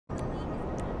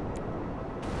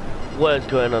What is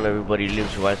going on, everybody?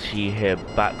 LoomsYC here,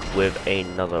 back with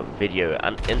another video,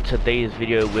 and in today's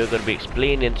video we're going to be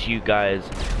explaining to you guys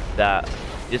that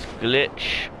this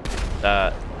glitch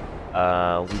that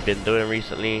we've been doing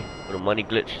recently, with the money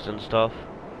glitches and stuff,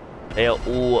 they are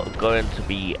all going to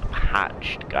be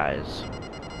patched, guys.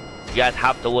 You guys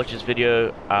have to watch this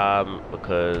video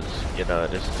because, you know,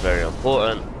 this is very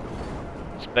important,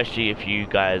 especially if you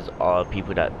guys are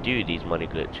people that do these money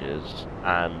glitches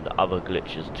and other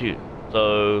glitches too.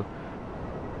 So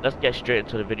let's get straight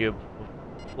into the video.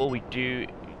 Before we do, you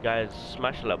guys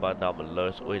smash the like button down below,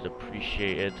 it's always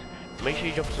appreciated. Make sure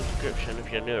you drop a subscription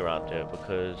if you're new around here,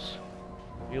 because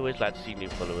we always like to see new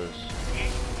followers.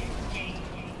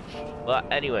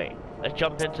 But anyway, let's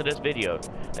jump into this video.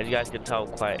 As you guys can tell,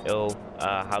 I'm quite ill.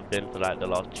 Have been for like the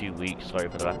last 2 weeks. Sorry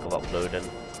for the lack of uploading.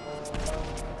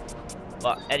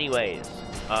 But anyways,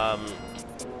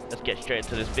 let's get straight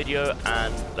into this video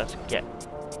and let's get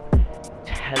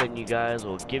telling you guys,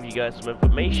 or give you guys some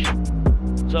information.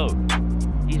 So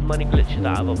these money glitches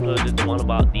that I've uploaded, the one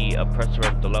about the oppressor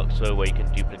and deluxo, where you can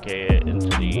duplicate it into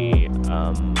the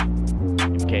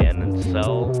duplicate and then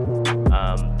sell,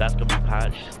 that's gonna be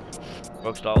patched.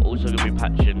 Rockstar also gonna be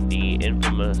patching the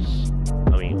infamous,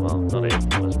 well, not the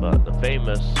infamous, but the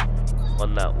famous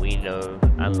one that we know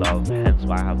and love, hence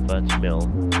why I have 30 mil.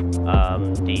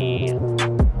 The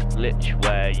glitch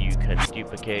where you can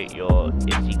duplicate your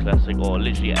IC Classic or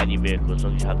literally any vehicle as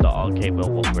long as you have the arcade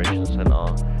build operation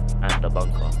center and the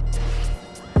bunker.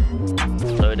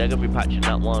 So they're gonna be patching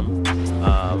that one.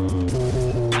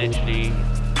 Literally,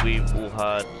 we've all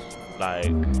heard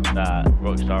like that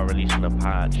Rockstar releasing a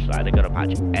patch, like they're gonna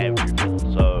patch everything.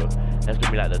 So there's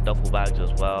gonna be like the duffel bags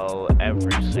as well,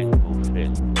 every single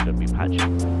thing they're gonna be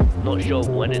patching. Not sure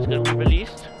when it's gonna be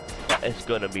released, but it's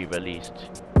gonna be released,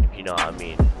 if you know what I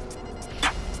mean.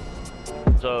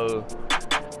 So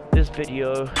this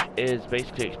video is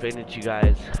basically explaining to you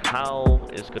guys how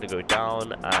it's gonna go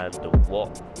down and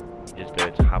what is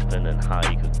going to happen and how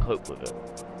you can cope with it.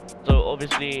 So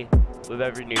obviously, with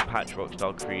every new patch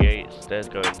Rockstar creates, there's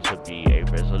going to be a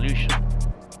resolution.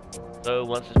 So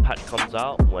once this patch comes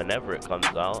out, whenever it comes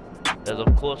out, there's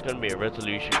of course going to be a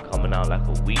resolution coming out like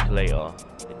a week later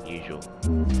than usual.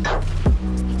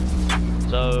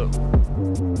 So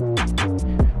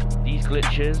these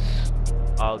glitches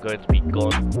are going to be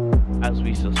gone as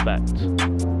we suspect.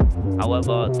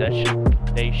 However,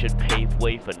 they should pave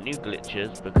way for new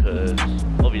glitches, because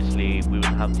obviously we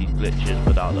wouldn't have these glitches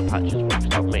without the patches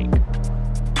Rockstar make.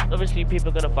 Obviously people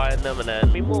are going to find them, and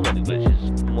then be more money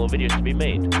glitches, more videos to be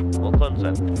made, more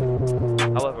content.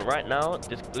 However, right now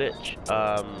this glitch,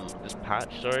 this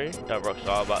patch, sorry, that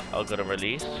Rockstar are going to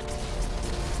release,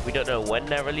 we don't know when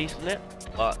they're releasing it,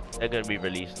 but they're going to be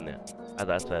releasing it, as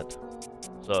I said.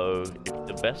 So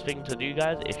the best thing to do,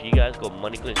 guys, if you guys got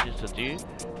money glitches to do,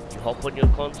 you hop on your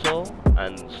console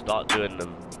and start doing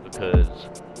them, because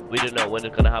we don't know when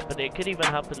it's going to happen. It could even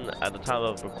happen at the time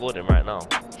of recording right now,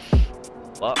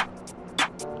 but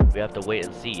we have to wait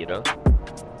and see, you know.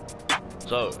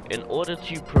 So in order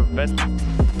to prevent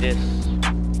this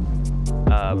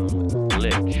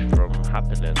glitch from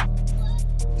happening,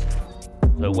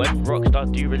 so when Rockstar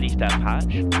do release that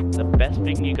patch, the best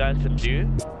thing you guys can do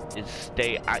is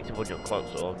stay active on your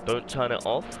console. Don't turn it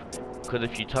off, because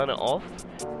if you turn it off,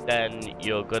 then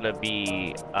you're gonna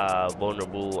be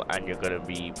vulnerable, and you're gonna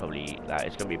be probably like,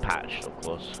 it's gonna be patched, of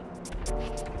course.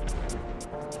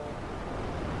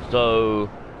 So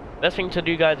best thing to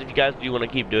do, guys, if you guys do want to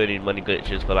keep doing these money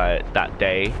glitches for like that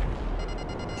day,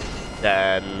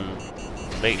 then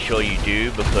make sure you do,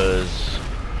 because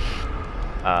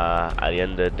at the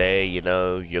end of the day, you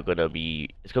know, it's gonna be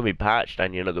patched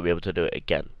and you're not gonna be able to do it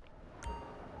again.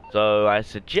 So I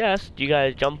suggest you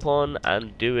guys jump on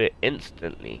and do it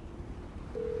instantly.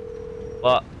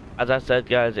 But as I said,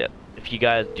 guys, if you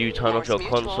guys do turn off your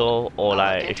console, or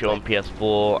like if you're on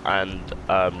PS4 and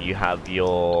you have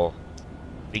your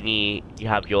thingy, you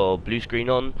have your blue screen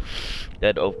on,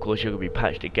 then of course you're gonna be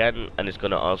patched again, and it's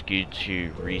gonna ask you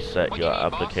to reset your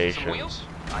application.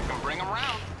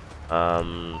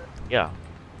 Yeah.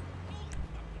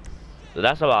 So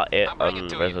that's about it on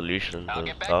resolutions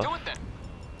and stuff.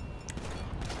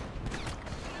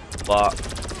 But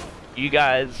you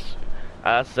guys,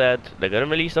 as I said, they're gonna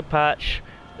release a patch.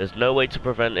 There's no way to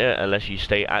prevent it unless you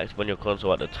stay active on your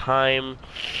console at the time.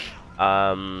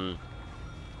 But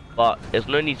there's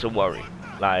no need to worry.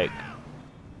 Like,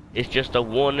 it's just a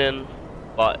warning,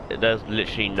 but there's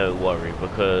literally no worry,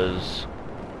 because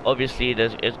obviously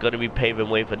it's going to be paving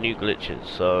way for new glitches,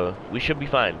 so we should be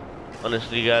fine.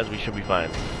 Honestly, guys, we should be fine.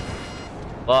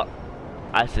 But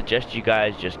I suggest you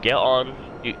guys just get on,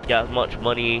 you get as much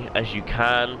money as you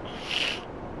can,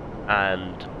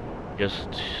 and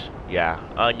just, yeah,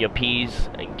 earn your P's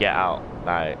and get out.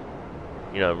 Like,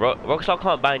 you know, Rockstar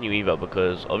can't ban you either,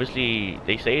 because obviously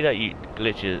they say that you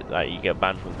glitches, like you get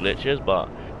banned from glitches, but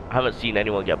I haven't seen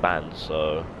anyone get banned,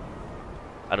 so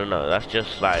I don't know. That's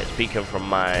just like speaking from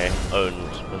my own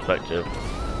perspective.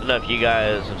 I don't know if you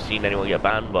guys have seen anyone get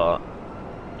banned, but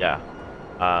yeah,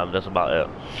 that's about it.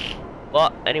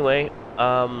 But anyway,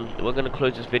 we're gonna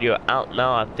close this video out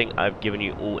now. I think I've given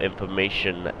you all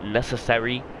information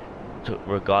necessary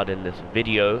regarding this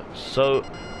video, so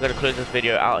I'm gonna close this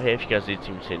video out here. If you guys did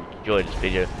seem to enjoy this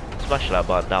video, smash the like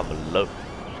button down below,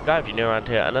 subscribe if you're new around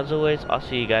here, and as always, I'll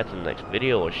see you guys in the next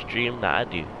video or stream that I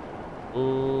do.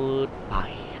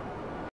 Goodbye.